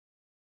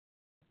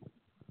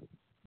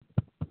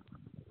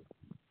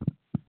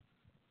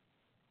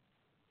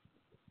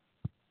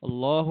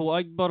الله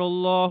أكبر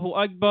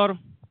الله أكبر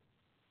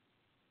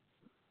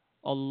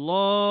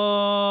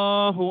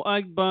الله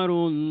أكبر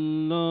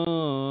الله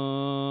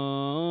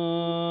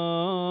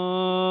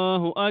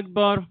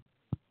أكبر.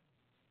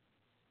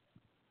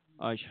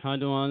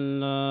 أشهد أن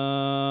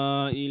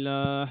لا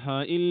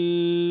إله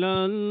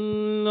إلا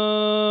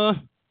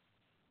الله.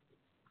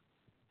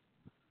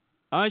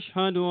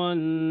 أشهد أن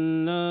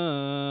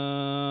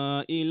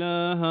لا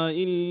إله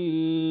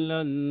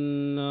إلا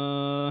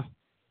الله.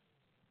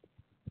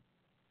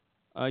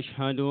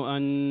 أشهد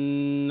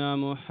أن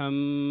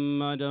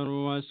محمد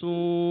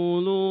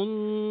رسول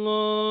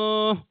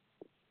الله.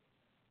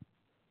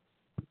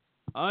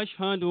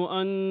 أشهد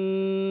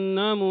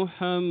أن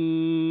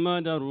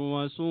محمد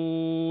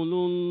رسول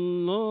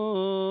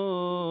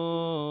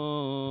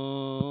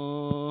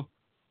الله.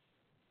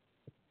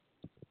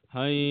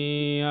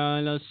 حي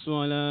على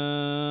الصلاة.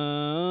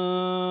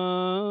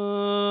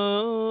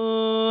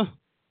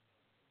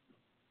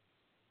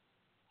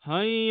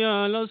 حي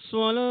على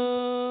الصلاة.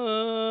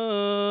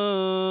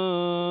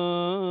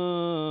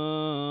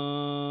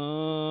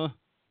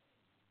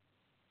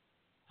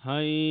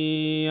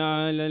 حي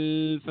على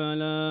الفلاح.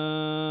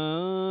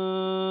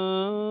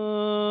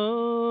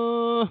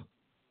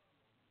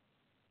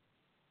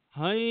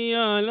 حي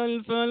على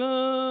الفلاح.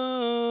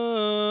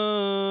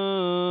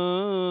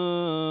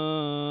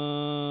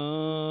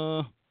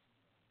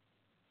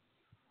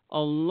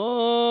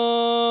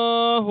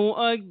 الله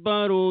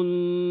أكبر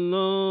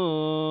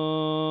الله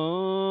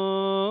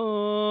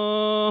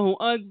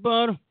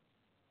أكبر.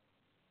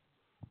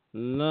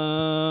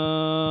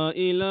 لا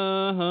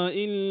إله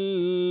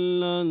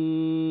إلا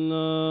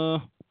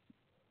الله.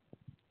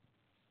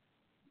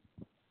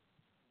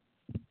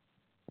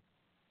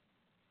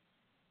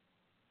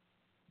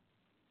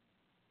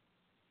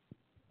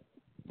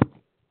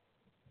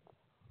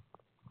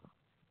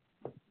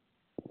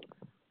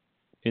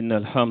 إن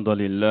الحمد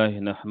لله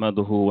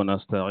نحمده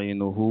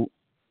ونستعينه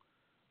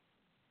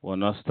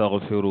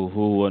ونستغفره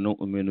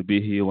ونؤمن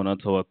به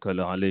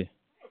ونتوكل عليه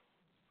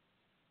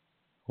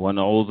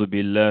ونعوذ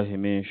بالله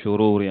من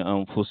شرور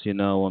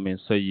أنفسنا ومن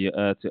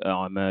سيئات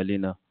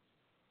أعمالنا.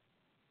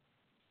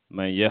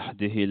 من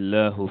يهده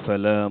الله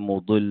فلا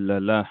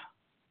مضل له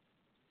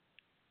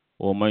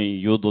ومن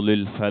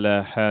يضلل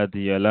فلا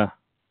هادي له.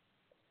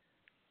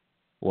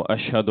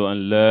 وأشهد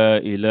أن لا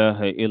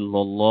إله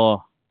إلا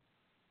الله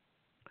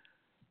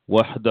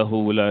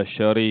وحده لا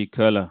شريك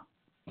له.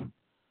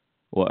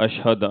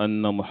 وأشهد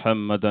أن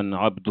محمدا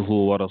عبده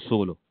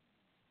ورسوله.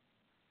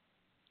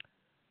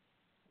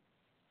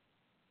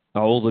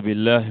 أعوذ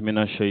بالله من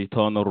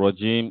الشيطان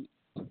الرجيم.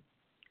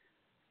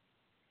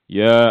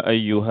 يا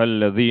أيها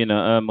الذين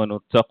آمنوا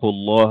اتقوا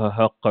الله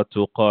حق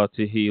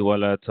تقاته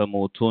ولا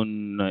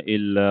تموتن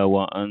إلا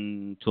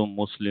وأنتم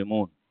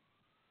مسلمون.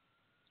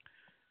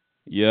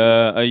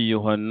 يا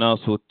أيها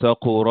الناس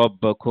اتقوا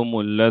ربكم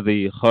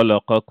الذي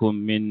خلقكم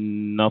من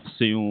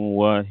نفس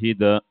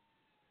واحدة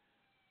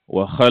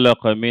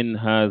وخلق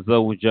منها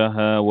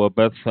زوجها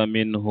وبث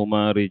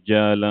منهما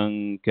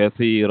رجالا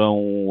كثيرا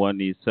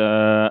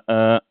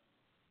ونساء.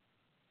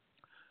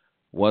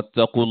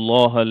 واتقوا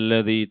الله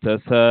الذي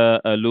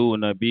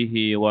تساءلون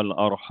به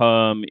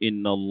والأرحام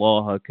إن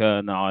الله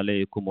كان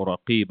عليكم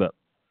رقيبا.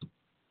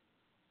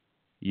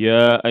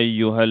 يا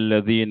أيها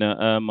الذين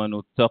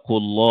آمنوا اتقوا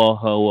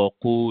الله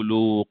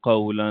وقولوا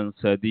قولا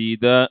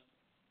سديدا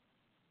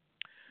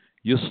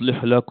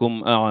يصلح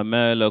لكم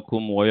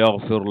أعمالكم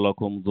ويغفر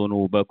لكم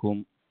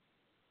ذنوبكم.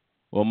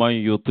 ومن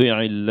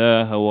يطيع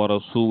الله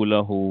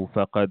ورسوله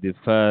فقد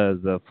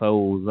فاز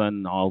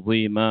فوزا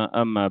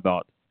عظيما. أما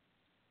بعد،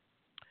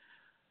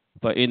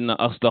 فإن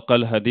أصدق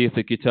الحديث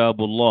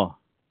كتاب الله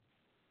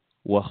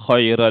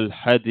وخير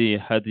الحدي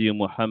حدي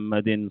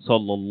محمد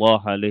صلى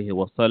الله عليه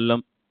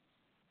وسلم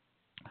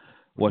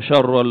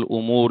وشر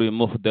الأمور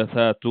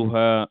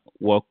محدثاتها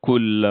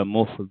وكل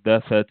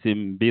محدثة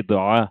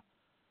بدعة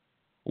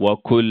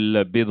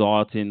وكل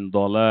بدعة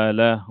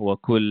ضلالة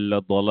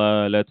وكل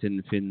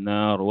ضلالة في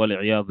النار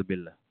والعياذ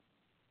بالله.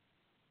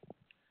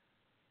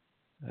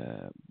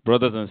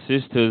 Brothers and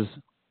sisters,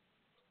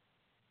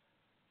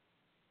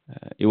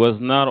 it was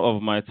not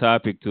of my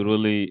topic to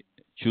really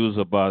choose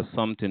about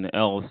something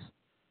else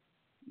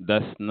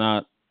that's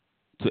not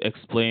to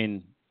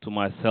explain to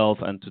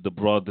myself and to the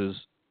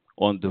brothers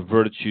on the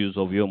virtues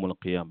of Yawm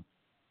al-Qiyamah.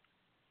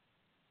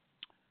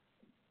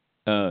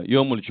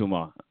 Yawm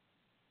al-Jum'ah,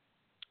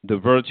 the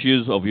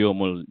virtues of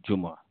Yawm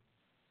al-Jum'ah.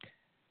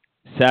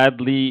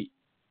 Sadly,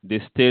 the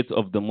state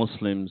of the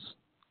Muslims,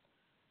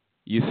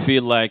 you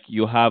feel like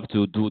you have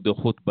to do the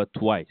khutbah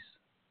twice.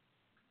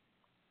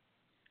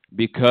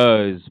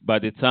 Because by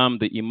the time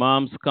the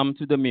Imams come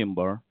to the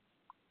minbar,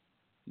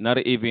 not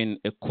even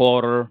a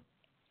quarter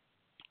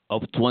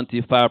of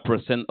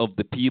 25% of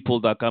the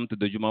people that come to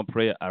the Jummah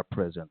prayer are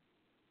present.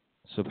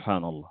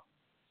 Subhanallah.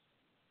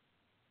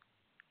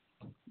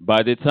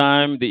 By the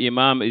time the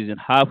Imam is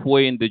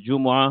halfway in the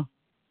Jummah,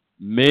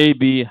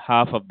 maybe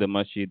half of the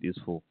masjid is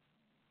full.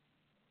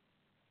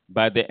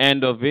 By the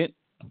end of it,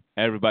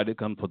 everybody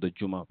comes for the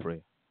Jummah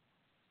prayer.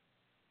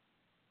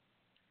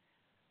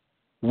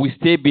 we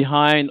stay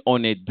behind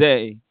on a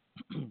day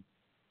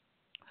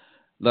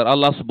that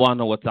Allah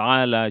subhanahu wa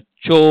ta'ala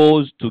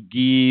chose to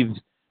give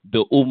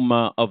the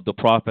ummah of the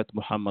Prophet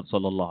Muhammad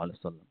sallallahu alaihi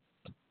wasallam.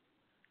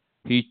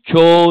 He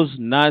chose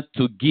not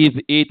to give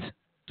it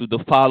to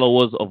the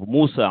followers of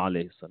Musa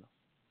alayhi salam.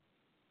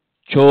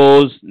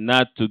 Chose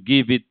not to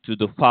give it to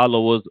the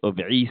followers of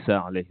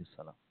Isa alayhi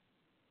salam.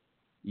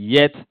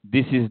 Yet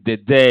this is the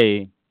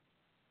day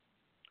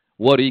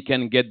where you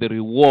can get the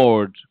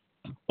reward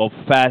of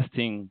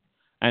fasting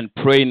and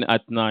praying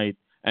at night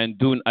and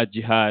doing a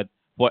jihad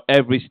for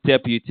every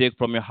step you take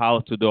from your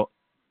house to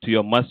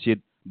your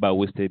masjid, but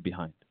we stay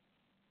behind.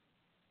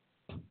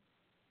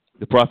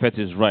 The Prophet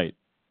is right.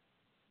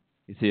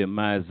 He said,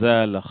 مَا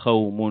زَالَ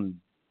خَوْمٌ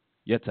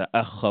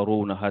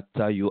يَتَأَخَّرُونَ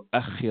حَتَّى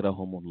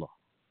يُؤَخِّرَهُمُ اللَّهُ.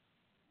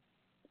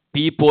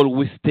 People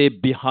will stay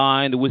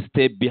behind, will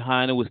stay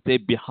behind, will stay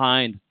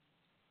behind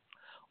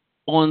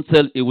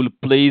until it will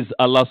please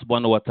Allah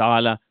subhanahu wa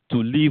ta'ala to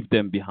leave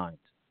them behind.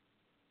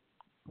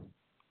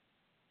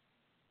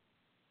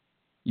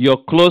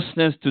 Your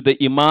closeness to the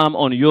Imam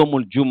on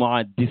Yawmul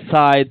Jumu'ah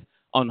decides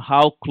on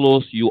how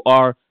close you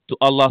are to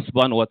Allah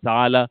subhanahu wa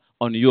ta'ala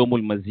on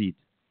Yawmul Mazid.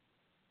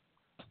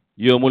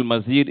 Yawmul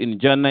Mazid in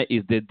Jannah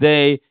is the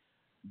day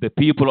the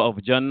people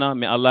of Jannah,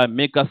 may Allah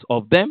make us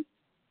of them.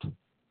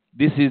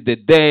 This is the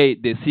day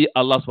they see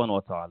Allah subhanahu wa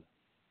ta'ala.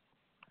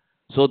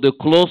 So the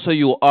closer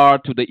you are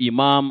to the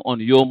Imam on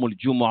Yawmul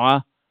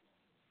Jumu'ah,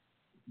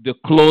 the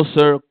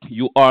closer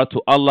you are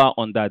to Allah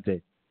on that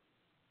day.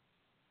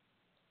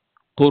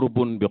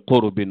 قُرْبٌ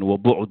بِقُرْبٍ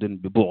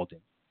وَبُعْدٍ بِبُعْدٍ.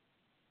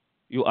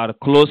 You are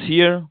close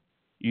here,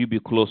 you be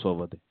close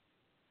over there.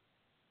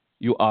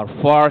 You are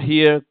far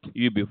here,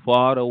 you be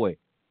far away.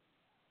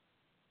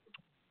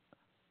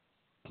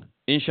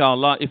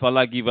 Inshallah, if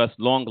Allah give us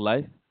long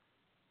life,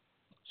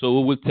 so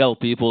we will tell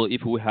people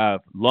if we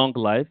have long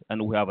life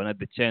and we have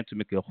another chance to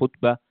make a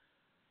khutbah,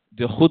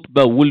 the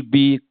khutbah will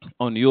be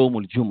on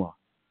Yawmul Jumu'ah.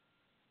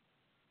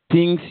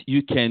 Things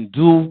you can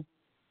do,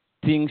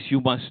 things you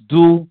must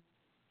do,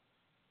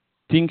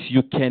 things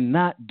you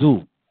cannot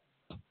do.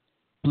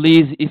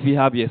 Please, if you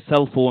have your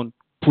cell phone,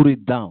 put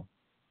it down.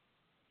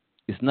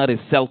 It's not a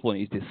cell phone,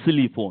 it's a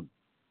silly phone.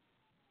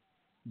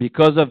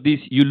 Because of this,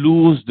 you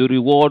lose the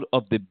reward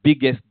of the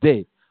biggest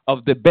day,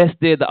 of the best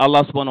day that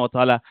Allah subhanahu wa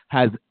ta'ala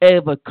has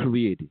ever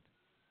created.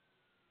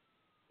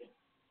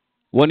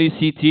 When you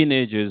see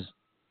teenagers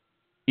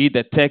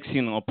either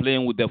texting or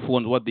playing with their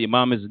phones, what the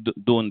Imam is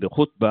doing the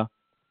khutbah,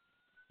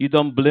 you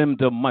don't blame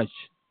them much.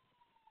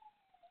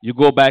 You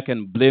go back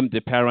and blame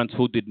the parents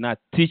who did not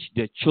teach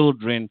their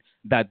children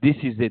that this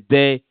is a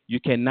day you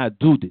cannot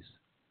do this.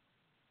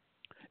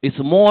 It's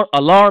more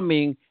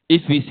alarming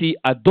if we see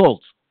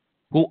adults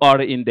who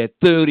are in their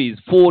 30s,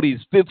 40s,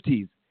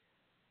 50s,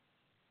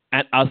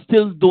 and are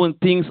still doing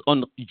things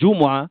on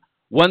Jumu'ah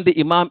when the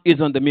Imam is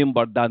on the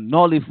minbar that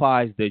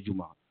nullifies the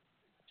Jumu'ah.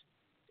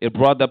 A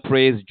brother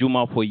prays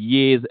Jumu'ah for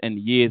years and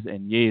years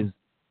and years,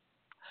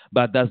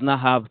 but does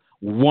not have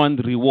one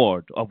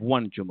reward of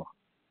one Jumu'ah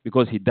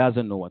because he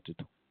doesn't know what to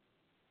do.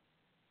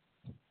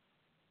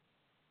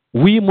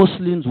 We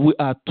Muslims, we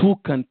are too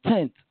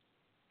content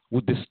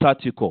with the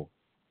status quo.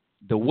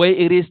 The way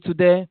it is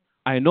today,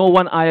 I know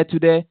one ayah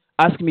today.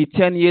 Ask me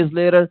 10 years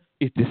later,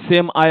 it's the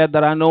same ayah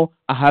that I know.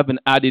 I haven't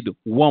added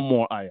one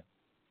more ayah.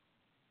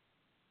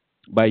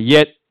 But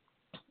yet,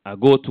 I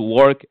go to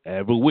work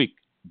every week,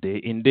 day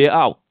in, day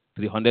out,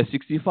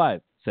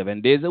 365,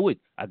 7 days a week.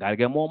 I got to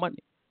get more money.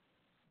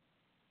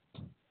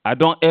 I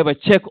don't ever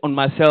check on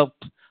myself,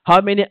 how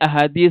many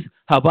ahadith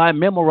have I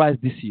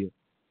memorized this year?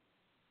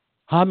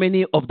 How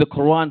many of the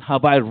Quran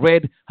have I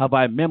read, have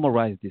I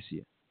memorized this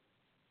year?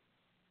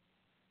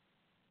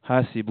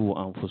 Hasibu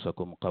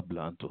anfusakum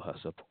qabla an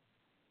tuhasabu.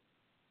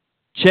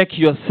 Check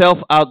yourself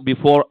out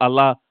before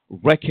Allah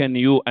reckon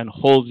you and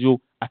hold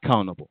you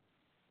accountable.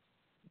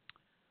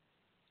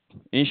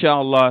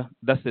 Inshallah,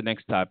 that's the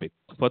next topic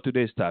for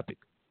today's topic.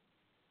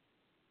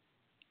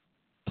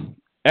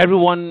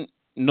 Everyone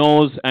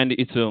knows, and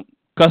it's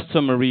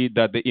customary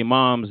that the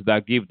Imams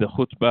that give the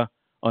khutbah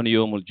on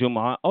Yawm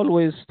al-Jum'ah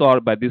always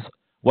start by this,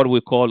 what we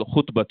call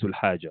khutbatul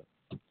haja.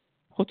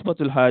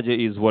 Khutbatul haja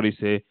is what you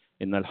say,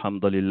 in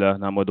alhamdulillah,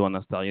 namadu wa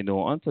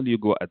nasta'inu, until you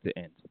go at the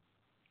end.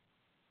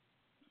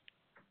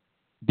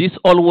 This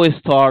always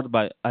start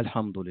by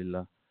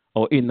alhamdulillah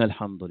or in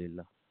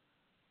alhamdulillah.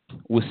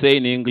 We say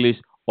in English,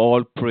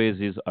 all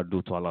praises are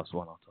due to Allah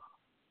subhanahu wa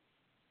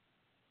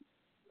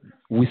ta'ala.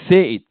 We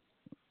say it,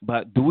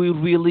 but do we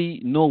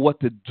really know what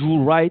to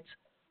do right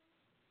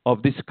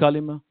of this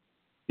kalima?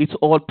 It's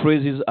all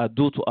praises are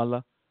due to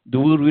Allah. Do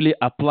we really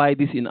apply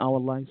this in our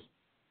lives?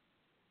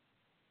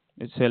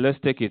 Let's say, let's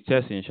take a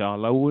test,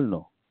 inshallah, we will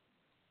know.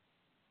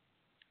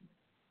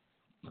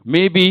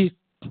 Maybe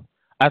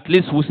at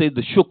least we say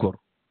the shukr,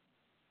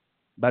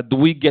 but do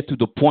we get to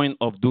the point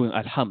of doing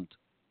alhamd?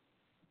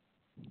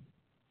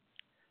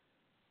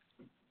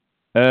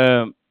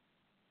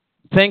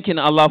 Thanking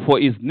Allah for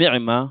His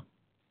ni'mah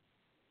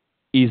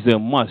is a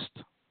must.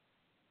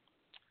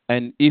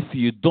 And if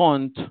you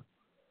don't,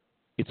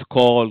 it's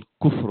called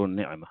kufrun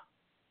ni'mah.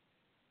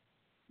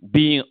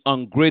 being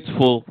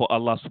ungrateful for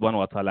Allah subhanahu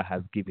wa ta'ala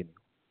has given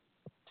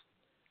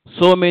you.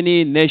 So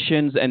many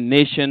nations and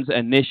nations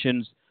and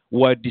nations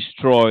were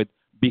destroyed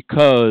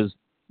because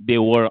they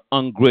were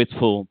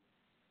ungrateful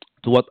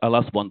to what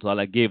Allah subhanahu wa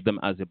ta'ala gave them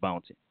as a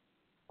bounty.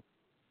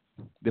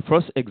 The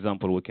first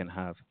example we can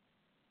have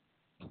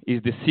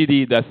is the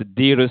city that's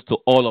dearest to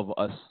all of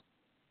us,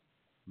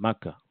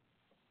 Mecca.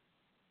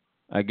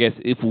 I guess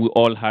if we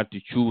all had to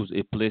choose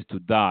a place to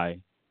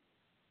die,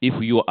 if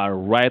you are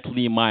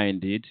rightly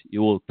minded,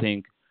 you will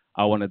think,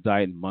 I want to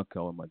die in Mecca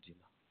or Medina.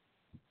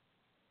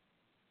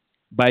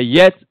 But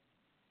yet,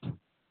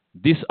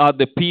 these are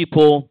the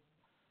people,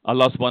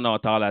 Allah subhanahu wa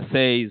ta'ala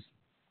says,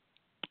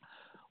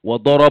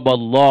 وَضَرَبَ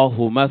اللَّهُ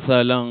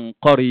مَثَلًا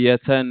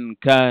قَرْيَةً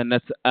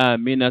كَانَتْ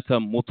آمِنَةً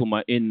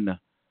مُطْمَئِنَّةً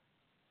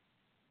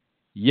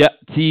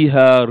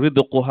يأتيها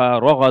رزقها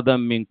رغدا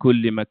من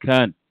كل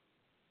مكان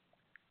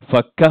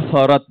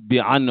فكفرت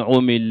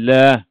بأنعم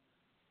الله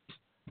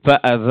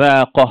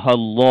فأذاقها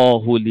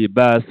الله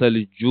لباس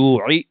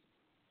الجوع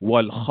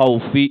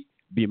والخوف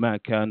بما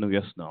كانوا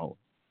يصنعون.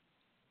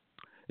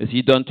 You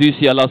see, don't you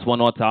see Allah subhanahu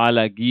wa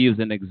ta'ala gives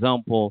an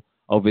example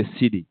of a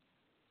city.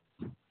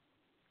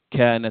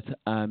 كانت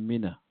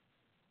آمنة.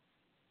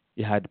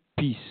 It had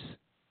peace,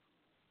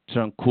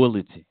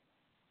 tranquility,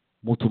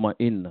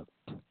 مطمئنة,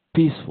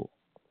 peaceful.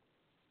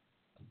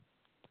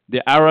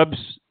 The Arabs,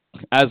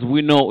 as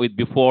we know it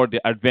before the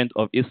advent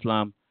of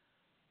Islam,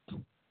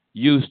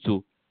 used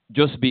to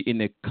just be in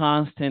a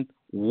constant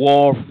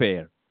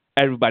warfare.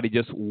 Everybody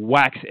just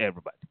whacks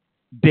everybody,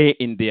 day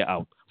in, day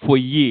out. For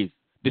years,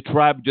 the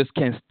tribe just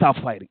can't stop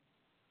fighting.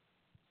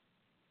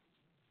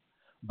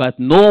 But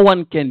no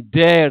one can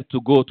dare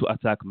to go to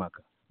attack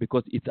Mecca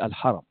because it's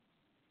Al-Haram.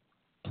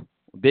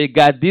 They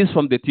got this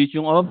from the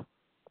teaching of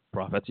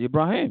Prophet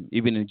Ibrahim.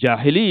 Even in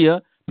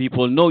Jahiliyyah,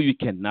 people know you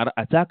cannot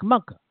attack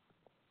Mecca.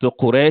 So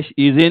Quraysh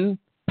is in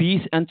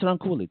peace and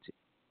tranquility.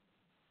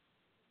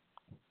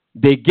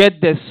 They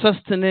get their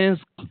sustenance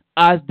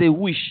as they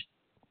wish.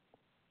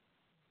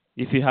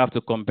 If you have to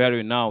compare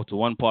it now to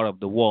one part of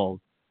the world,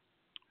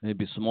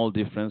 maybe small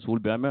difference will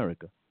be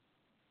America.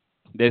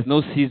 There's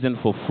no season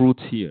for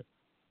fruits here.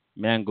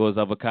 Mangoes,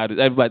 avocados,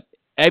 everybody.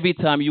 Every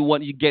time you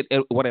want, you get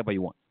whatever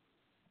you want.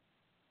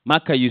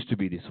 Makkah used to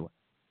be this way.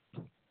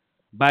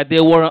 But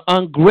they were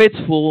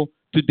ungrateful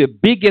to the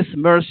biggest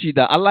mercy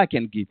that Allah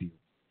can give you.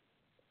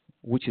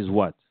 Which is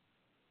what?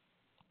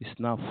 It's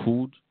not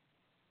food.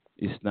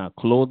 It's not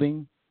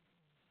clothing.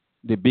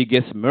 The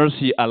biggest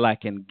mercy Allah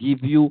can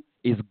give you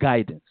is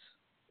guidance.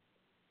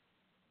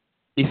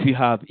 If you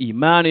have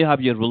Iman, you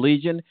have your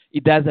religion,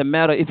 it doesn't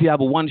matter if you have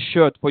one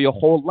shirt for your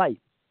whole life.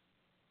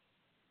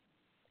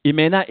 It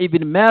may not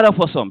even matter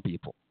for some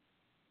people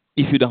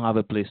if you don't have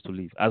a place to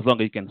live, as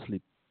long as you can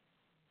sleep.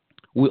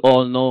 We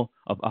all know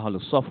of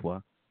Ahlul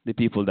Safwa, the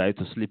people that used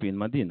to sleep in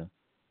Medina,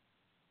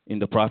 in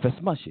the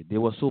Prophet's Masjid. They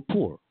were so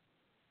poor.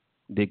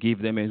 They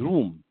gave them a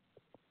room.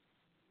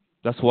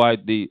 That's why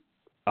the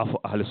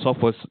Ahlul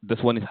Safwa,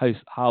 that's when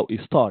how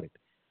it started.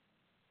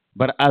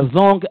 But as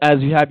long as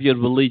you have your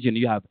religion,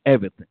 you have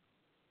everything.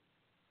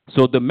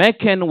 So the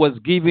Meccan was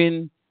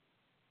given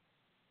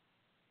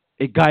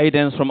a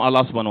guidance from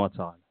Allah subhanahu wa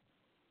ta'ala.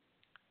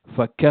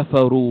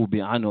 فَكَفَرُوا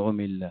بِعَنْعُمِ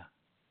اللَّهِ.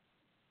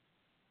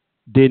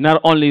 They not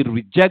only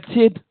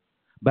rejected,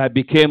 but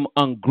became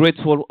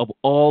ungrateful of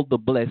all the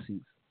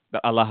blessings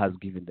that Allah has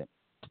given them.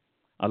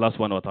 Allah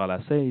subhanahu wa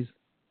ta'ala says,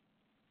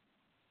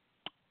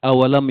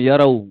 أَوَلَمْ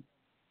يَرَوْا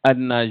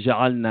أَنَّا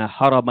جَعَلْنَا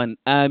حَرَمًا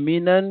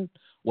آمِنًا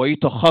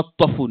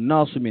وَيُتَخَطَّفُ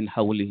النَّاسُ مِنْ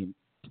حَوْلِهِمْ.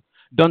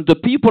 Don't the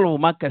people of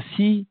Makkah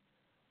see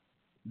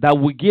that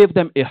we gave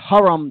them a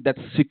haram that's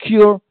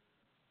secure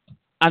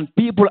and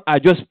people are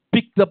just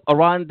picked up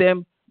around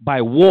them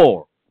by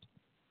war?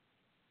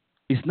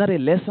 It's not a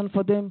lesson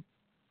for them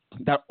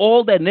that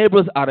all their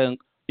neighbors are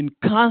in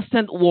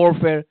constant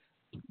warfare,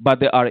 but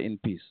they are in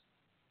peace.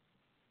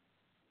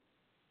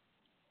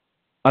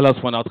 Allah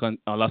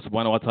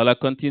subhanahu wa ta'ala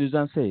continues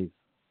and says,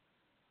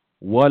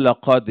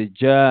 وَلَقَدْ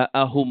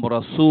جَاءَهُمْ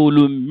رَسُولٌ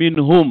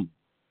مِّنْهُمْ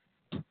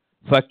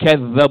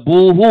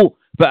فَكَذَّبُوهُ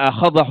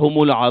فَأَخَذَهُمُ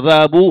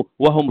الْعَذَابُ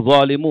وَهُمْ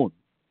ظَالِمُونَ.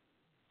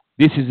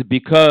 This is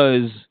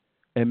because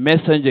a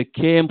messenger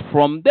came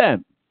from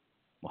them.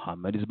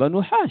 Muhammad is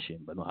Banu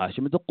Hashim. Banu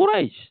Hashim is the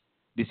Quraysh.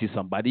 This is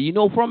somebody you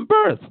know from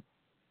birth.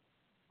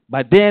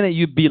 But then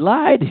you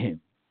belied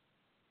him.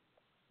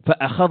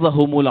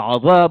 فَأَخَذَهُمُ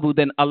الْعَذَابُ.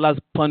 Then Allah's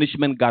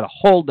punishment got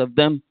hold of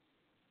them.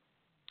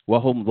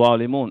 وَهُمْ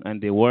ظَالِمُونَ. And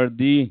they were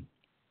the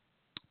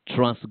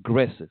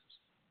transgressors.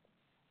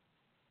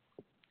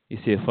 He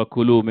said,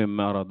 فَكُلُوا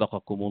مِمَّا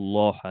رَزَقَكُمُ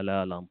اللَّهُ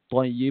حَلَالًا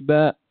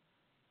طَيِّبًا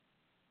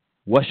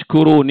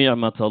وَاشْكُرُوا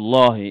نِعْمَةَ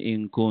اللَّهِ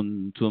إِن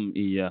كُنتُمْ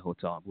إِيَّاهُ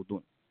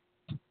تَعْبُدُونَ.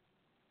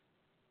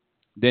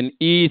 Then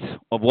eat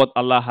of what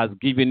Allah has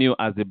given you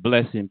as a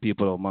blessing,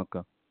 people of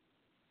Makkah.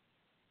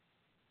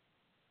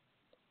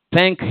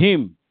 Thank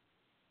Him.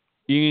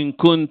 In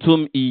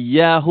kuntum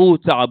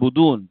iyyahu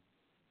ta'budun.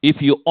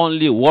 If you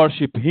only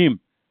worship Him.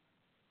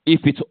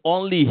 If it's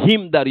only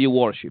Him that you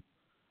worship.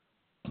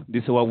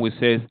 This is what we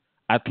say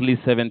at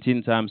least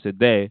 17 times a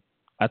day.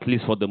 at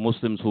least for the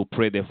Muslims who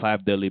pray their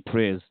 5 daily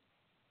prayers,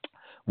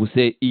 we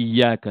say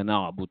Iyaka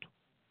na'budu.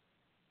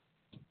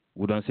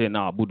 We don't say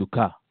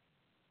na'buduka.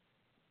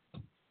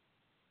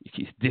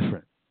 It's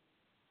different.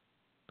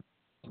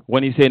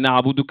 When you say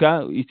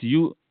na'buduka, it's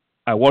you,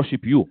 I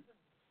worship you.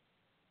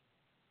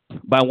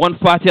 But when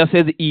Fatiha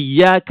says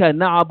Iyaka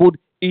na'bud,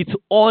 it's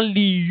only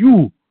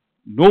you,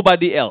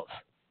 nobody else.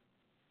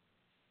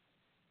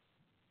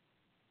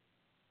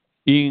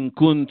 In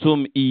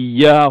kuntum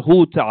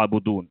iyyahu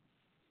ta'budun.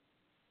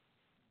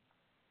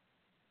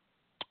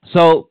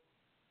 So,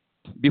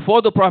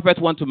 before the Prophet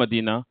went to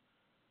Medina,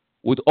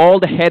 with all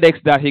the headaches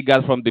that he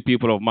got from the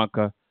people of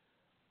Makkah,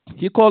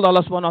 he called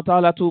Allah subhanahu wa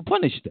ta'ala to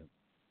punish them.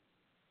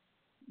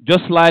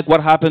 Just like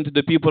what happened to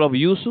the people of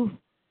Yusuf.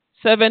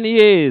 7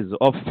 years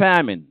of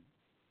famine.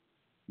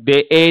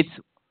 They ate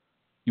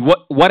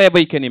whatever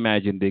you can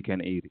imagine, they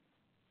can eat it.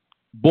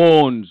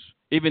 Bones.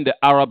 Even the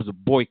Arabs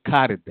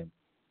boycotted them.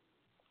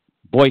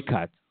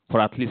 Boycott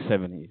for at least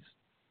 7 years.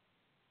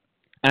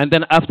 And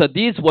then after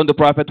this, when the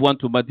Prophet went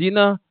to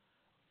Medina,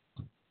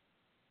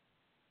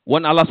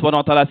 when Allah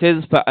subhanahu wa ta'ala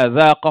says,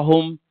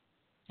 فَأَذَاقَهُمْ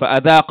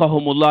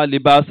اللَّهُ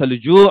لِبَاسَ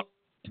الْجُوعِ,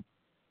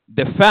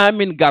 the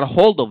famine got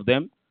hold of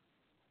them,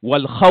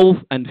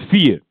 وَالْخَوْفِ, and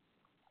fear.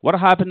 What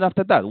happened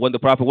after that? When the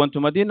Prophet went to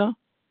Medina,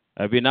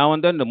 every now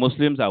and then the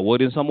Muslims are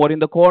waiting somewhere in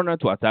the corner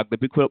to attack the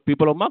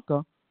people of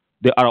Makkah.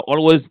 They are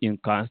always in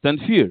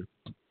constant fear.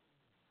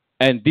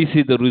 And this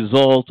is the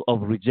result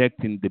of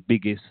rejecting the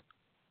biggest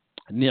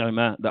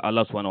ni'mah that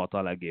Allah subhanahu wa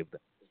ta'ala gave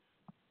them.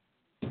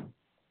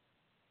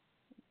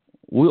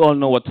 We all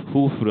know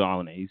who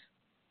Fir'aun is.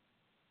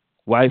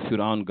 Why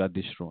Fir'aun got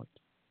destroyed.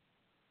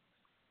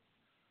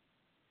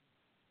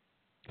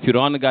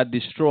 Fir'aun got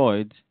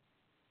destroyed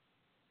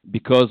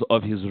because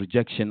of his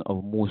rejection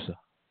of Musa.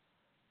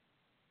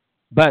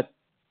 But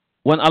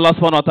when Allah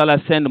subhanahu wa ta'ala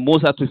sent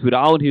Musa to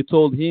Fir'aun, he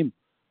told him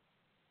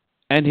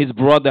and his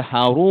brother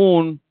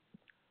Harun,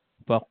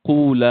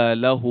 فَقُولَا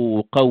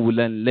لَهُ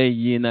قَوْلًا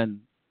لَيِّنًا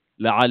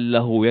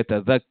لَعَلَّهُ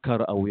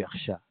يَتَذَكَّرْ أَوْ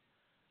يَخْشَى.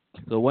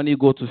 So when you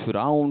go to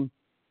Fir'aun,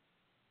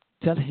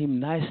 tell him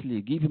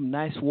nicely, give him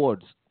nice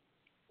words.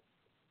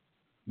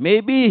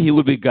 Maybe he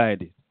will be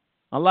guided.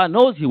 Allah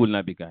knows he will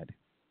not be guided.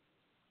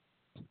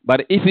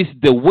 But if it's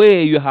the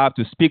way you have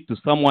to speak to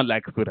someone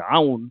like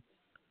Fir'aun,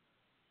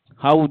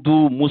 how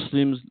do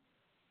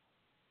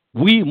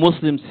we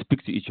Muslims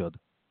speak to each other?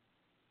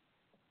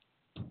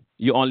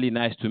 You're only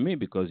nice to me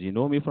because you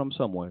know me from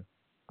somewhere.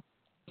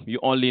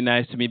 You're only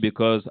nice to me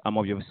because I'm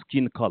of your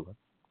skin color.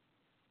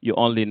 You're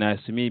only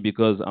nice to me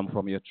because I'm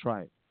from your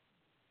tribe.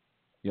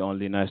 You're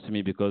only nice to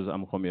me because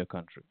I'm from your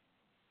country.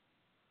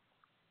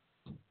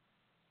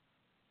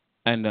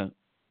 And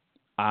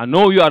I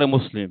know you are a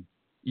Muslim.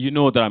 You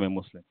know that I'm a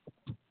Muslim.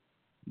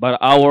 But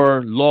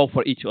our love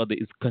for each other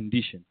is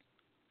conditioned.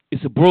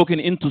 It's broken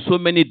into so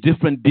many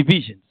different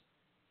divisions.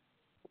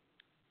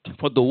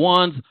 For the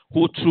ones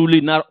who truly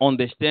not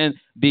understand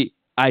the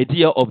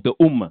idea of the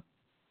Ummah.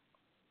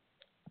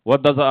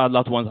 What does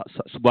Allah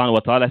subhanahu wa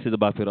ta'ala say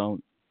about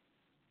Fir'aun?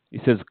 He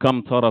says,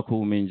 كَمْ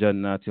تَرَكُوا مِنْ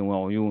جَنَّاتٍ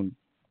وَعُيُونٍ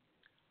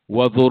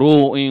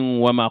وَذُرُوءٍ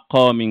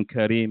وَمَقَامٍ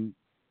كَرِيمٍ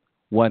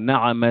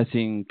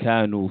وَنَعْمَةٍ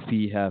كَانُوا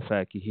فِيهَا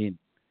فَاكِهِينَ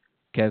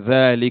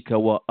كَذَلِكَ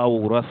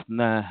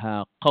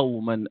وَأَوْرَثْنَاهَا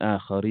قَوْمًا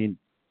آخَرِينَ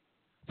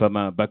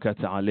فَمَا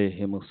بَكَتْ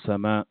عَلَيْهِمُ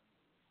السَّمَاءُ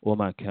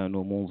وَمَا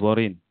كَانُوا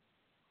مُنظَرِينَ.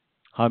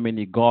 How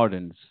many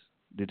gardens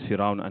did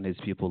Fir'aun and his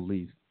people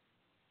leave?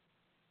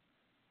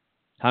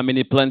 How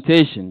many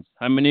plantations?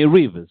 How many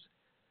rivers?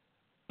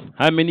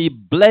 How many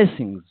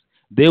blessings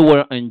they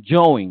were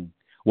enjoying?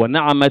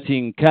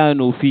 وَنَعْمَةٍ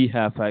كَانُوا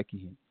فِيهَا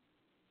فَاكِهِينَ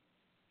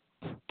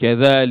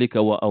كَذَلِكَ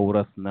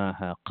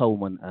وَأَوْرَثْنَاهَا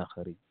قَوْمًا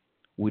آخَرِينَ.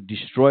 We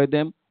destroyed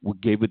them, we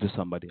gave it to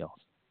somebody else.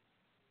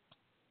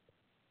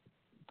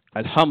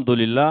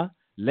 Alhamdulillah,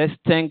 let's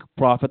thank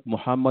Prophet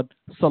Muhammad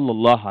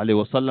sallallahu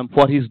alaihi wasallam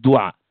for his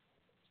dua.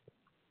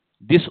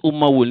 This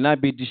ummah will not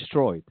be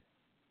destroyed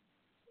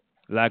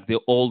like the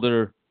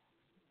older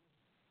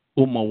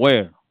ummah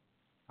were.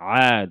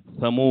 Ad,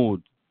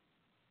 Thamud,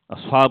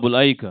 Ashabul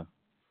Aika.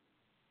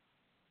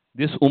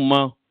 This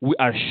ummah, we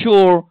are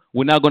sure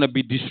we're not going to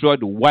be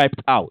destroyed,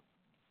 wiped out.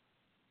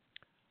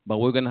 But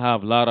we're going to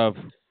have a lot of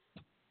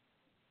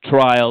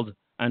trials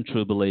and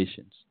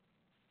tribulations.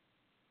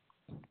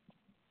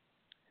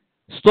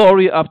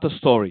 Story after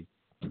story.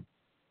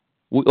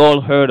 We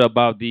all heard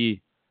about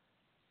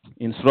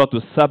in Surah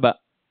Saba,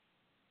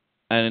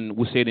 and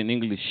we say it in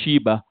English,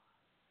 Sheba,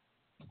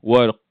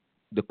 where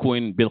the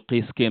queen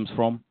Bilqis came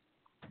from.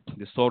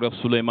 The story of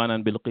Sulaiman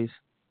and Bilqis.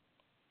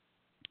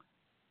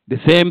 The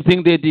same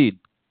thing they did.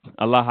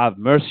 Allah have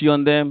mercy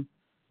on them.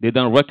 They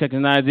don't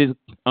recognize it,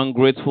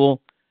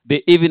 ungrateful.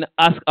 They even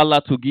ask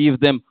Allah to give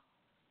them,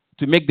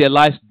 to make their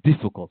lives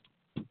difficult.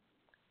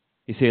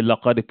 He said,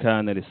 لَقَدْ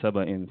كَانَ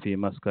لِسَبَإٍ فِي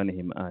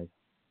مَسْكَنِهِمْ آيَةٌ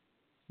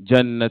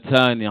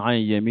جَنَّتَانِ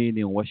عَنْ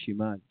يَمِينٍ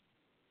وَشِمَالٍ.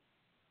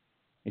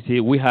 You see,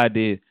 we had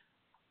a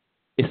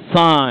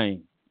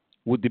sign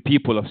with the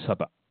people of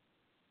Saba.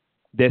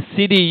 The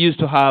city used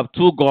to have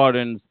 2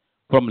 gardens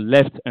from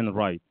left and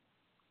right.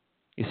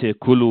 He said,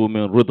 Kulu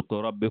min rizqi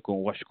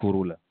rabbikum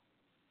washkuru la.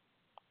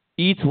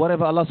 Eat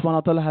whatever Allah subhanahu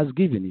wa ta'ala has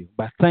given you,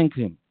 but thank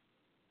Him.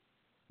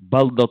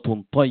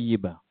 Baldatun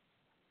tayyiba.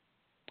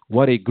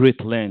 What a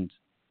great land.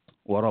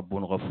 Wa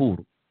rabbun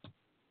ghafur.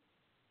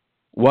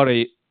 What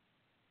a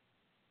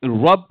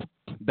Rabb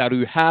that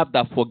you have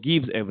that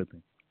forgives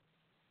everything.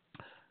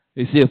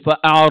 He said,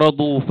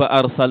 فَأَعْرَضُوا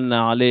فَأَرْسَلْنَا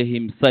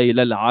عَلَيْهِمْ سَيْلَ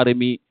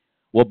الْعَرْمِ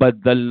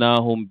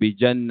وَبَدَّلْنَاهُمْ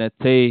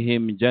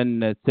بِجَنَّتَيْهِمْ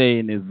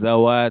جَنَّتَيْنِ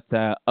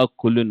ذَوَاتَا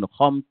أَكْلٍ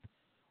خَمْطٍ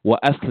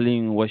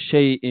وَأَثْلٍ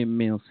وَشَيْءٍ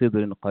مِّن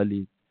صِدْرٍ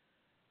قَلِيلٍ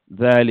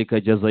ذَلِكَ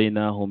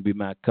جَزَيْنَاهُمْ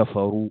بِمَا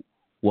كَفَرُوا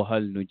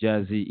وَهَلْ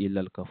نُجَازِي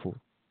إِلَّا الْكَفُورَ.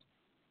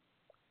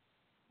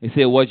 He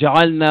said,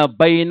 وَجَعَلْنَا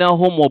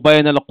بَيْنَهُمْ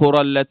وَبَيْنَ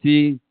الْقُرَى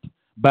الَّتِي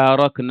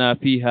بَارَكْنَا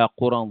فِيهَا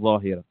قُرًى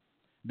ظَاهِرًا.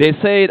 They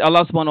said,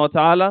 Allah subhanahu wa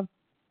ta'ala,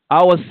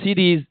 our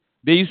cities,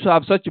 they used to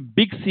have such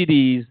big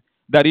cities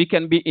that you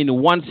can be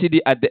in one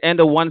city at the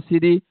end of one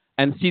city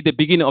and see the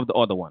beginning of the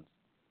other one.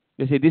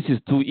 They say, this is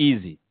too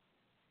easy.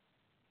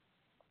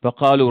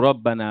 فَقَالُوا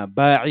رَبَّنَا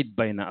بَاعِدْ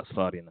بَيْنَ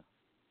أَسْفَارِنَا.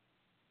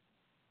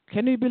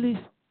 Can you believe?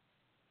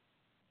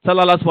 Tell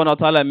Allah subhanahu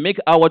wa ta'ala, make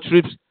our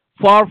trips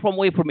far from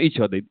away from each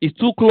other. It's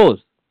too close.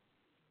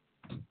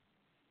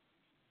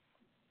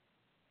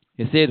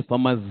 He said,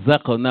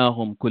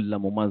 فَمَزَّقْنَاهُمْ كُلَّ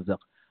مُمَزَّقٍ.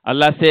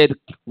 Allah said,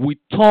 we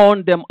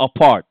torn them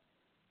apart.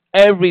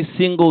 Every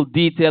single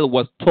detail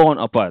was torn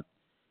apart.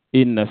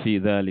 إِنَّ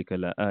فِي ذَلِكَ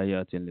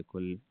لَآيَاتٍ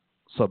لِكُلِّ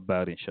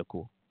صَبَّارٍ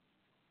شَكُورٍ.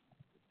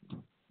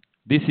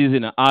 This is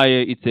an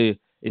ayah, it's a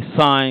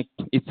sign,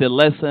 it's a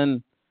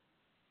lesson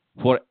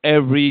for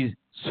every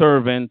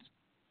servant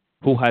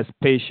who has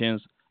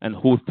patience and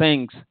who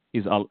thanks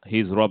his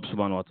Rabb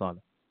subhanahu wa ta'ala.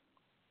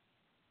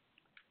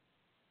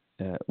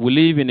 We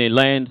live in a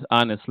land,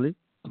 honestly,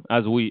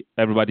 as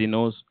everybody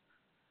knows.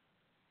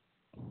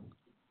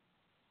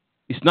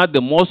 It's not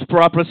the most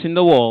prosperous in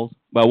the world,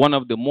 but one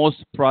of the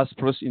most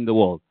prosperous in the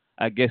world.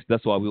 I guess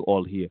that's why we're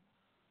all here.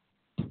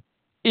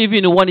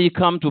 Even when you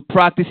come to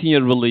practicing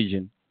your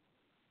religion,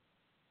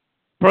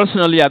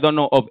 personally, I don't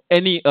know of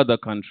any other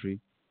country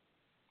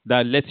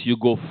that lets you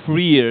go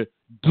freer,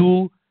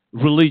 do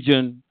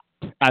religion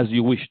as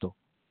you wish to,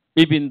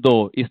 even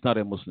though it's not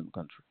a Muslim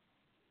country.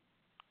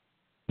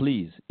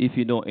 Please, if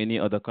you know any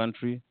other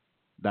country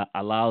that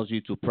allows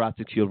you to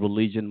practice your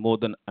religion more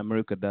than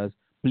America does,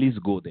 please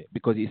go there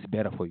because it's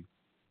better for you.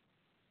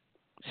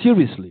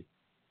 Seriously.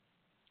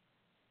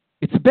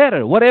 It's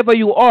better, whatever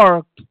you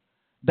are,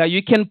 that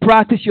you can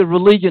practice your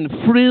religion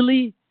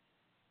freely.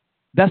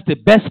 That's the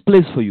best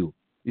place for you.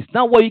 It's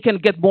not where you can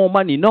get more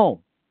money,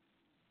 no.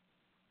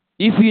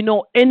 If you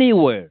know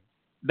anywhere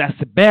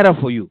that's better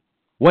for you,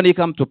 when you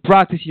come to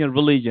practicing your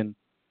religion,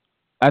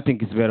 I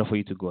think it's better for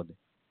you to go there.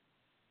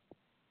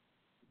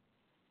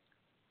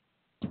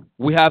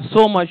 We have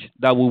so much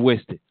that we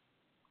wasted.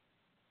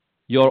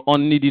 Your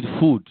unneeded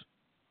food,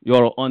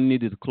 your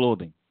unneeded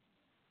clothing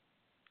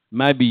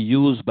might be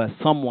used by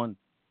someone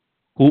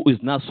who is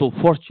not so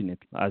fortunate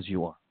as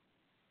you are.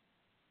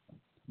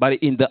 But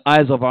in the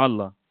eyes of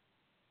Allah,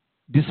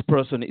 this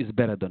person is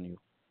better than you.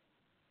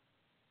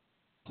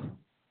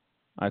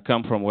 I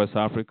come from West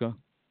Africa,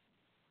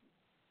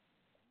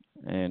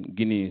 and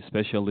Guinea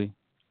especially.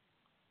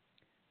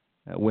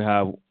 We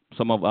have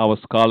some of our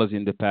scholars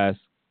in the past.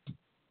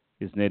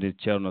 His name is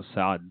Cherno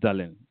Saad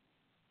Dallin.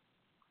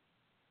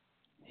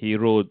 He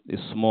wrote a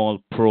small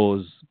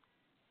prose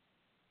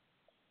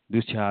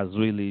which has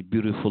really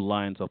beautiful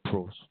lines of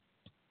prose.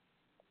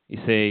 He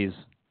says,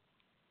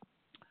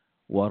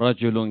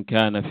 وَرَجُلٌ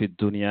كَانَ فِي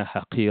الدُّنْيَا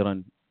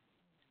حَقِيرًا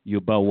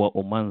يُبَوَّأُ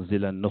مَنْزِلَ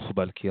النُّخْبَ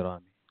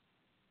الْكِرَامِ.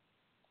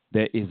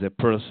 There is a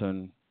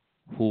person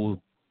who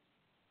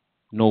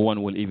no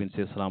one will even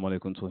say Assalamu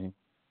alaikum to him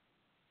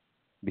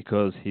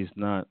because he's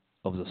not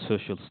of the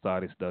social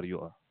status that you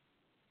are.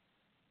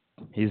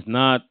 He's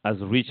not as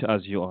rich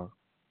as you are.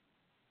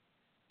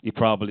 You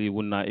probably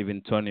would not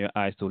even turn your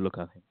eyes to look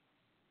at him.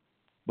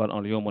 But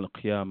on Yawm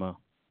al-Qiyamah,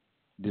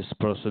 this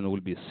person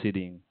will be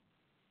sitting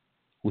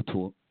with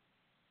the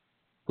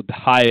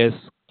highest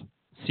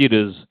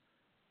sitters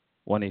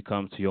when it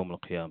comes to Yawm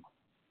al-Qiyamah.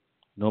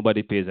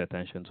 Nobody pays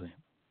attention to him.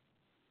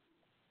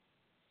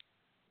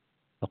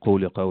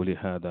 أقول قولي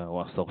هذا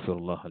وأستغفر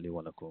الله لي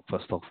ولكم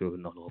فاستغفروه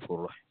إنه الغفور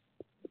الرحيم.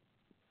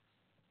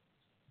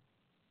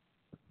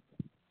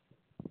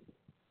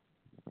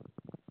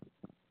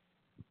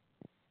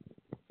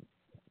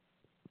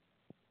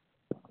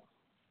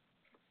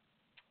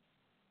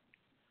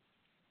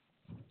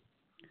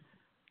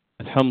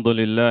 الحمد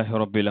لله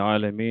رب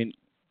العالمين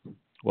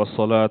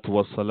والصلاة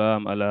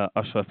والسلام على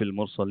أشرف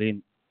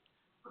المرسلين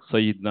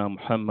سيدنا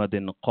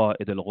محمد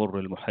قائد الغر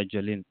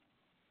المحجلين.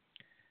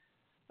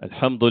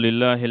 الحمد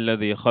لله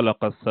الذي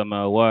خلق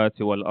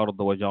السماوات والأرض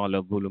وجعل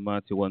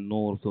الظلمات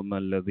والنور ثم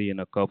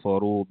الذين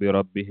كفروا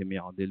بربهم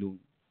يعدلون.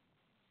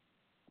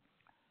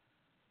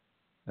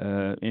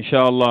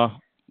 Inshallah,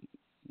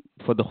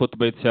 for the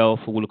khutbah itself,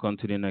 we will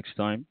continue next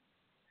time.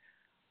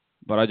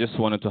 But I just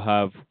wanted to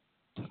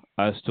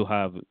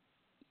have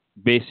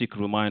basic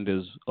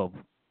reminders of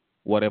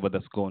whatever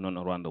that's going on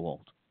around the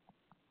world.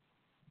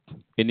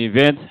 An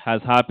event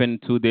has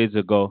happened 2 days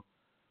ago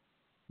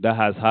that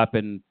has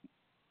happened,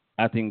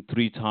 I think,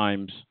 3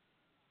 times,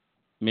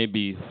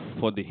 maybe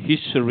for the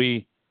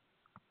history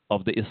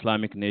of the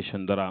Islamic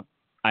nation that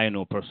I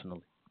know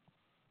personally.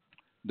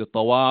 The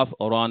tawaf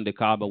around the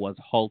Kaaba was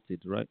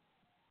halted, right?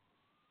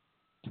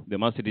 The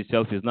masjid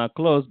itself is not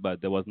closed,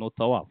 but there was no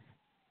tawaf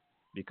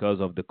because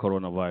of the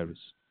coronavirus.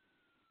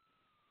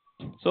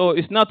 So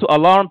it's not to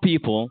alarm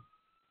people,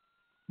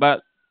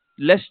 but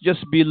let's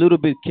just be a little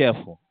bit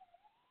careful.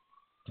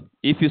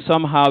 If you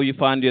somehow you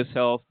find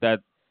yourself that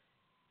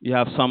you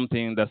have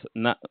something that's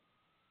not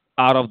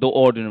out of the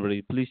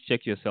ordinary, please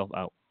check yourself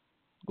out.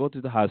 Go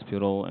to the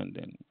hospital and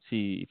then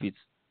see if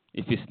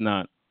it's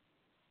not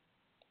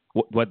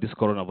what this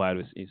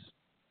coronavirus is.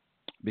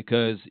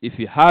 Because if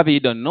you have it, you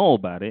don't know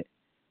about it,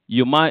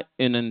 you might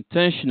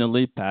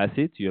unintentionally pass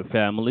it to your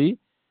family,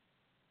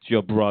 to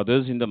your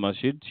brothers in the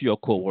masjid, to your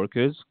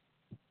co-workers.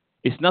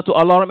 It's not to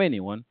alarm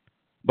anyone,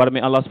 but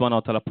may Allah subhanahu wa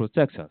ta'ala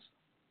protect us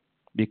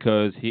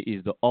because He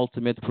is the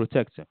ultimate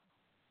protector.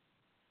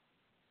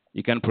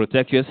 You can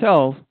protect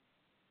yourself.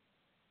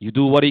 You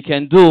do what you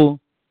can do.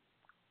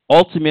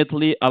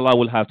 Ultimately, Allah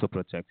will have to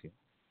protect you.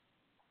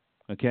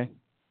 Okay?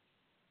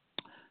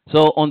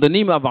 So, on the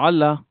name of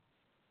Allah,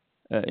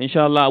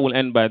 inshallah, I will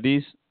end by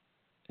this.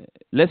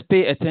 Let's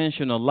pay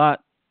attention a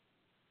lot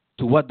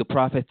to what the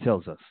Prophet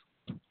tells us.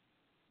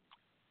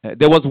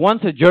 There was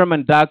once a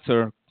German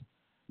doctor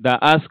that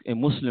asked a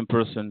Muslim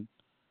person,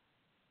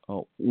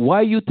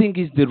 why you think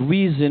is the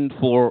reason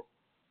for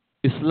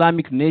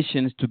Islamic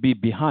nations to be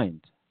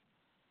behind?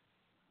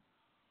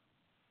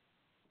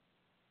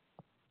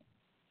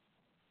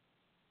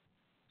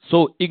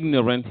 So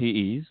ignorant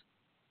he is.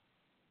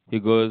 He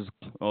goes,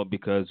 oh,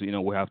 because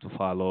we have to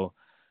follow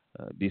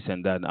this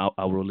and that. And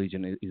our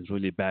religion is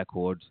really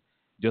backwards.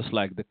 Just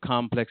like the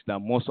complex that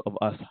most of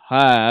us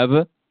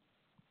have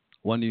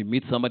when you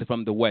meet somebody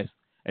from the West,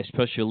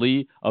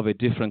 especially of a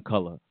different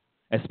color,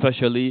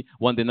 especially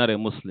when they're not a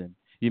Muslim.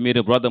 You meet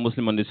a brother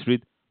Muslim on the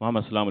street,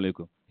 Muhammad Assalamu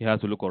alaikum. He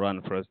has to look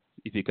around first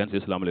if he can say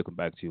Assalamu alaikum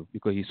back to you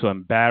because he's so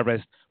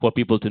embarrassed for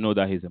people to know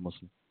that he's a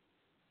Muslim.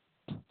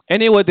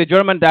 Anyway, the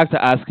German doctor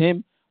asked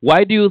him,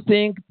 why do you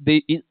think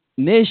the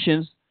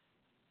nations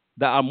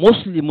that are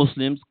mostly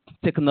Muslims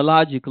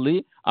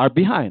technologically are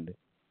behind?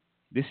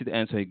 This is the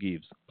answer he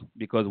gives.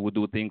 Because we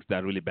do things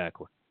that are really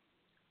backward.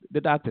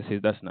 The doctor says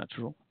that's not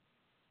true.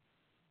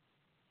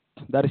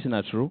 That is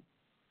not true.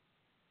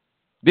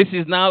 This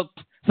is now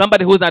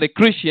somebody who's not a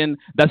Christian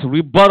that's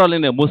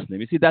rebuttaling a Muslim.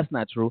 You see, that's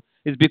not true.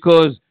 It's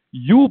because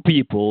you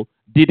people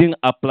didn't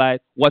apply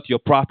what your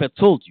prophet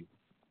told you.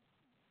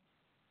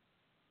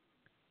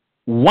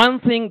 One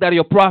thing that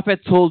your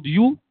prophet told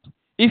you,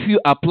 if you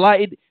apply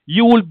it,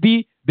 you will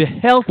be the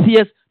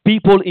healthiest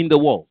people in the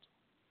world.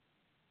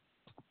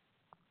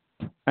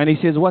 And he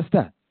says, what's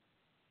that?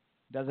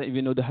 Doesn't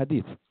even know the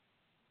hadith.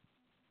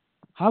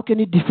 How can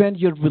you defend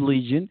your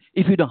religion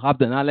if you don't have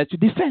the knowledge to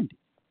defend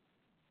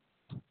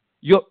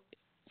it?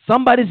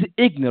 Somebody's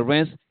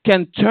ignorance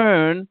can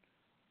turn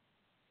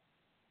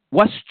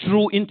what's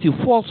true into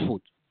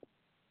falsehood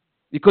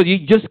because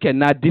you just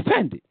cannot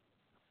defend it.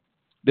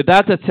 The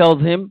doctor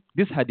tells him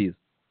this hadith.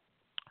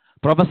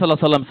 Prophet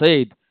ﷺ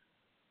said,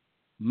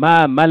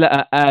 ما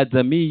ملأ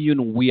آدمي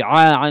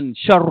وعاء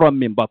شرا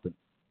من بطن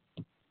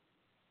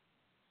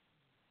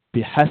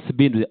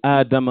بحسب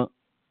آدم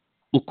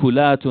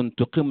أكلات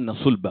تقمن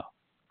صلبة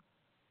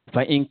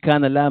فإن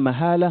كان لا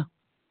محالة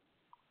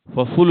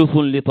فثلث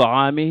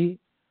لطعامه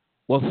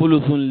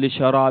وثلث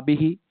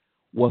لشرابه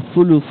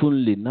وثلث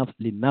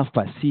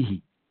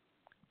لنفسه.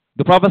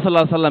 The Prophet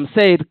ﷺ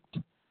said,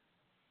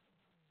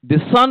 the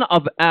son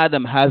of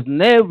Adam has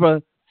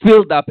never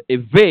filled up a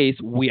vase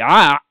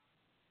wi'a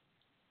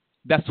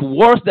that's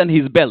worse than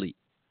his belly.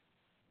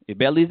 A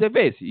belly is a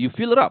vase. You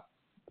fill it up.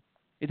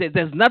 He said,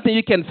 there's nothing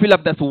you can fill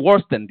up that's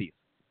worse than this.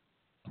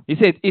 He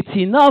said, it's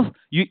enough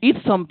you eat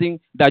something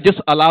that just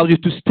allows you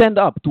to stand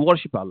up to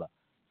worship Allah.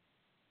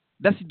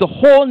 That's the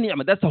whole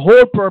ni'mah. That's the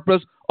whole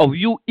purpose of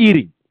you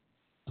eating.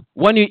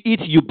 When you eat,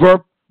 you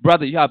burp,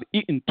 brother, you have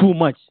eaten too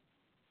much.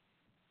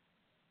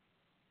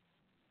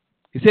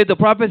 He said, the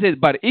Prophet says,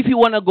 but if you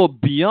want to go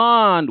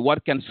beyond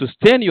what can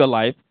sustain your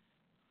life,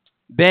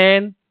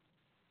 then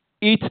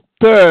eat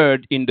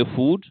third in the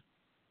food,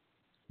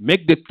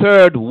 make the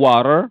third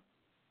water,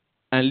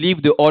 and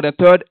leave the other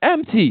third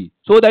empty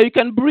so that you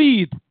can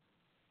breathe.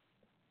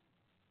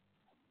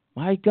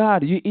 My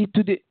God, you eat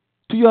to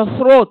your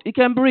throat, you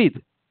can breathe.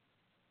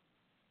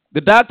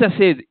 The doctor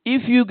says,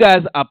 if you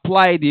guys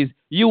apply this,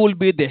 you will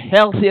be the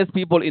healthiest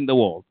people in the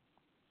world.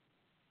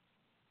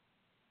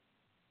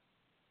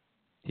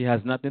 He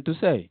has nothing to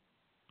say.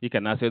 He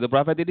cannot say the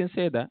Prophet didn't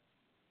say that.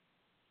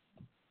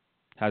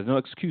 Has no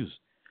excuse.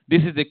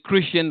 This is the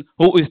Christian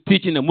who is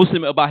teaching a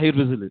Muslim about his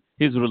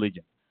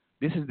religion.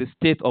 This is the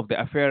state of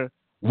the affair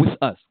with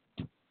us.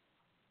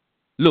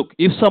 Look,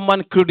 if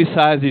someone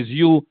criticizes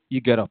you,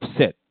 you get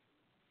upset.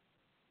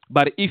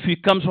 But if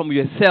it comes from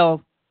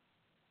yourself,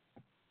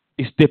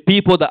 it's the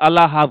people that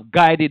Allah have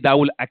guided that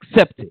will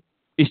accept it.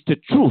 It's the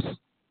truth.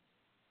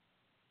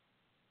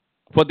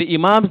 For the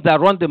imams that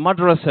run the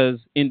madrasas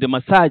in the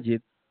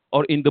masajid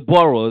or in the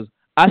boroughs,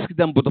 ask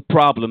them about the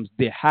problems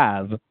they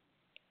have.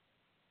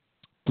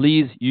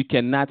 Please, you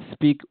cannot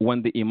speak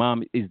when the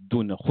imam is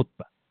doing a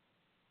khutbah.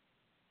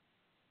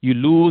 You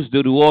lose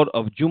the reward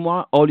of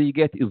Jumu'ah, all you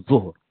get is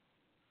Zuhr.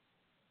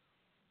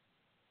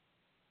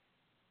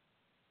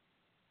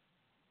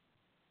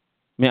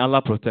 May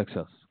Allah protect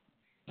us.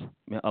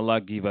 May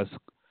Allah give us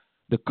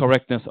the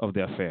correctness of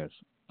the affairs.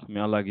 May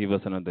Allah give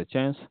us another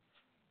chance.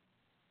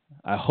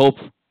 I hope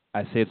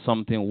I said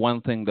something,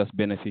 one thing that's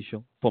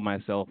beneficial for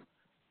myself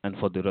and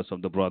for the rest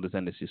of the brothers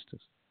and the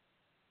sisters.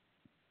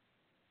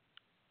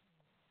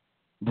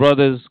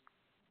 Brothers,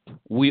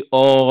 we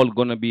all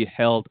gonna be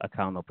held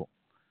accountable.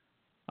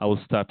 I will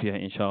stop here,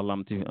 inshallah.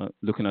 I'm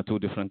looking at two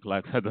different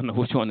clocks. I don't know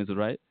which one is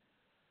right.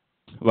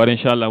 But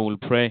inshallah, we'll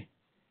pray.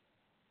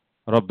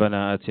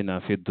 ربنا آتنا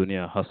في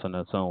الدنيا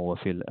حسنة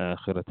وفي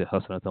الآخرة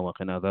حسنة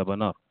وقنا عذاب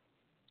النار.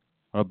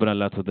 ربنا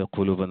لا تزغ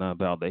قلوبنا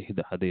بعد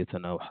إذ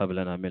هديتنا وهب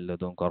لنا من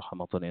لدنك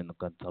رحمة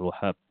إنك أنت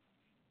الوهاب.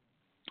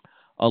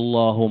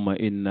 اللهم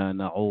إنا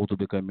نعوذ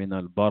بك من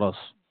البرص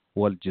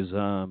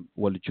والجذام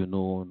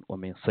والجنون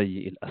ومن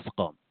سيء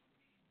الأسقام.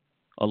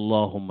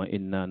 اللهم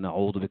إنا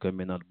نعوذ بك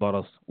من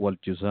البرص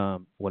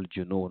والجذام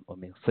والجنون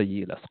ومن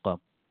سيء الأسقام.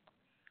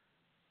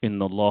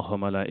 إن الله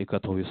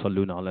ملائكته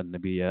يصلون على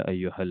النبي يا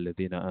أيها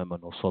الذين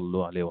آمنوا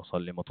صلوا عليه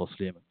وسلموا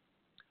تسليما.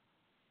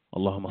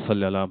 اللهم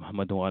صل على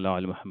محمد وعلى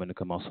آل محمد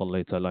كما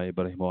صليت على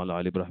إبراهيم وعلى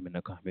آل إبراهيم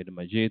إنك حميد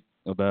مجيد.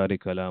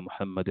 وبارك على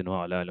محمد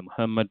وعلى آل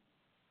محمد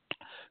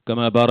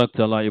كما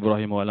باركت على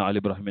إبراهيم وعلى آل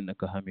إبراهيم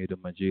إنك حميد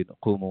مجيد.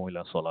 قوموا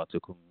إلى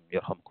صلاتكم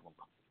يرحمكم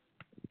الله.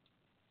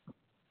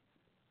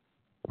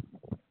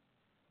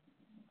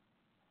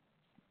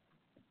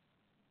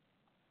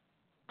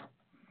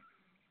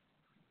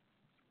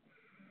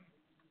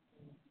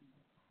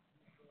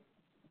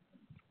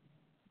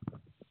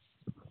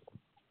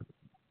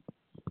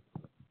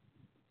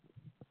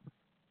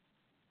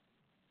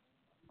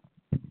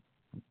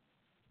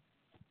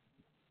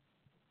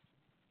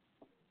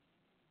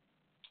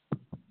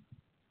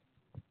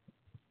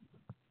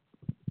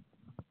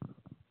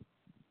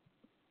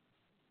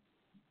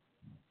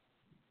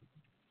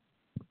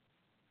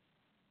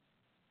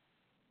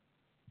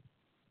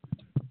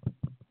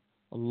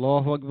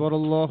 الله أكبر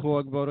الله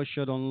أكبر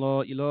أشهد أن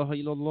لا إله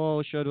إلا الله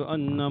وأشهد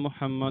أن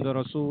محمد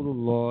رسول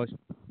الله.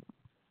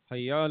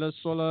 حي على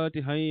الصلاة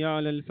حي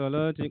على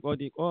الفلاح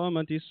قد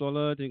قامت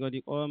الصلاة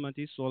قد قامت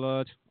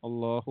الصلاة.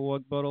 الله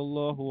أكبر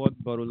الله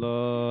أكبر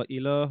لا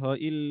إله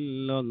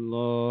إلا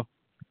الله.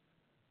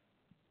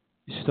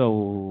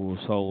 استووا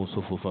سووا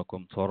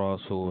صفوفكم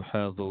تراصوا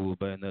حاذوا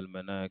بين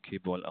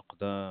المناكب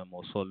والأقدام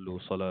وصلوا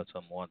صلاة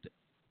مودع.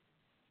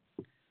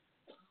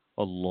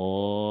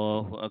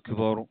 الله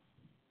أكبر.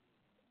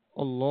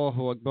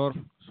 الله أكبر.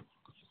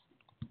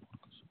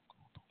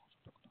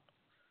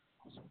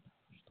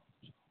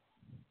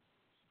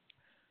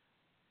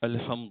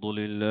 الحمد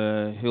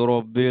لله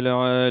رب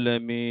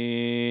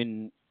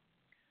العالمين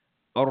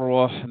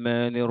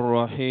الرحمن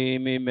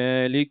الرحيم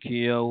مالك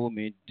يوم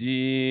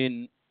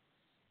الدين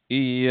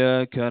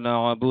إياك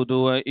نعبد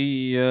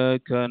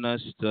وإياك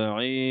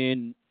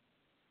نستعين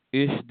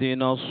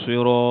اهدنا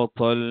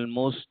الصراط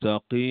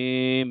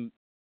المستقيم